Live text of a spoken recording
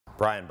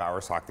Brian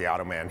Bowersock, the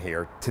Automan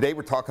here. Today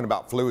we're talking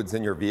about fluids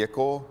in your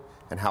vehicle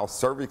and how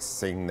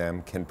servicing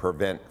them can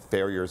prevent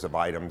failures of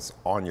items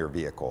on your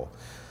vehicle.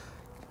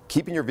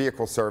 Keeping your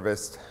vehicle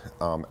serviced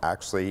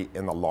actually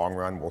in the long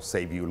run will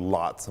save you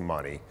lots of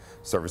money.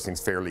 Servicing is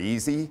fairly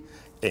easy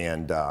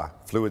and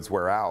fluids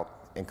wear out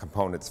and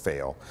components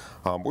fail.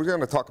 We're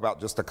going to talk about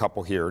just a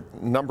couple here.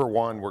 Number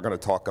one, we're going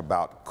to talk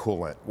about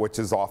coolant, which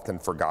is often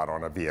forgot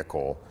on a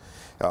vehicle.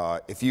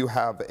 If you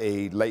have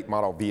a late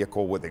model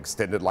vehicle with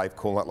extended life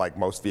coolant like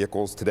most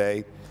vehicles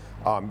today,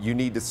 you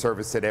need to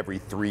service it every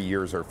 3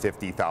 years or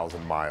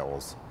 50,000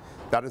 miles.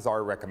 That is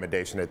our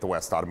recommendation at the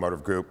West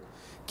Automotive Group.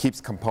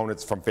 Keeps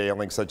components from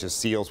failing, such as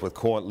seals with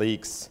coolant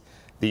leaks,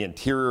 the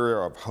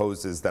interior of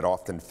hoses that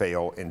often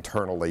fail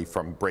internally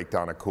from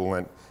breakdown of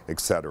coolant,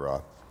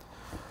 etc.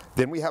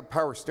 Then we have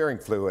power steering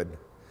fluid.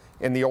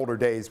 In the older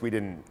days, we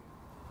didn't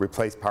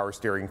replace power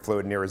steering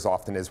fluid near as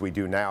often as we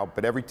do now,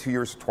 but every 2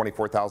 years,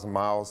 24,000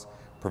 miles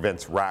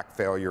prevents rack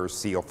failures,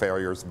 seal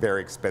failures,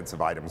 very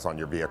expensive items on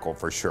your vehicle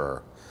for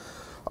sure.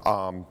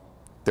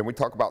 Then we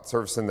talk about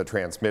servicing the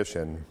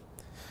transmission.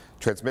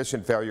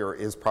 Transmission failure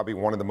is probably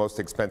one of the most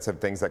expensive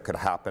things that could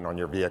happen on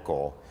your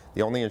vehicle.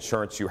 The only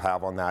insurance you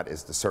have on that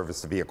is to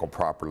service the vehicle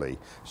properly.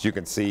 As you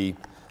can see,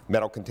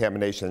 metal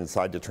contamination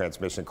inside the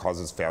transmission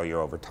causes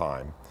failure over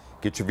time.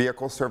 Get your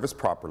vehicle serviced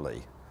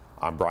properly.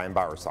 I'm Brian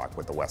Bowersock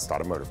with the West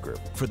Automotive Group.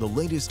 For the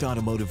latest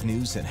automotive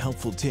news and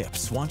helpful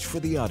tips, watch for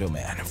the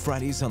Automan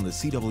Fridays on the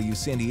CW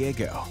San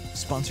Diego,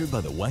 sponsored by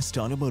the West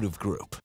Automotive Group.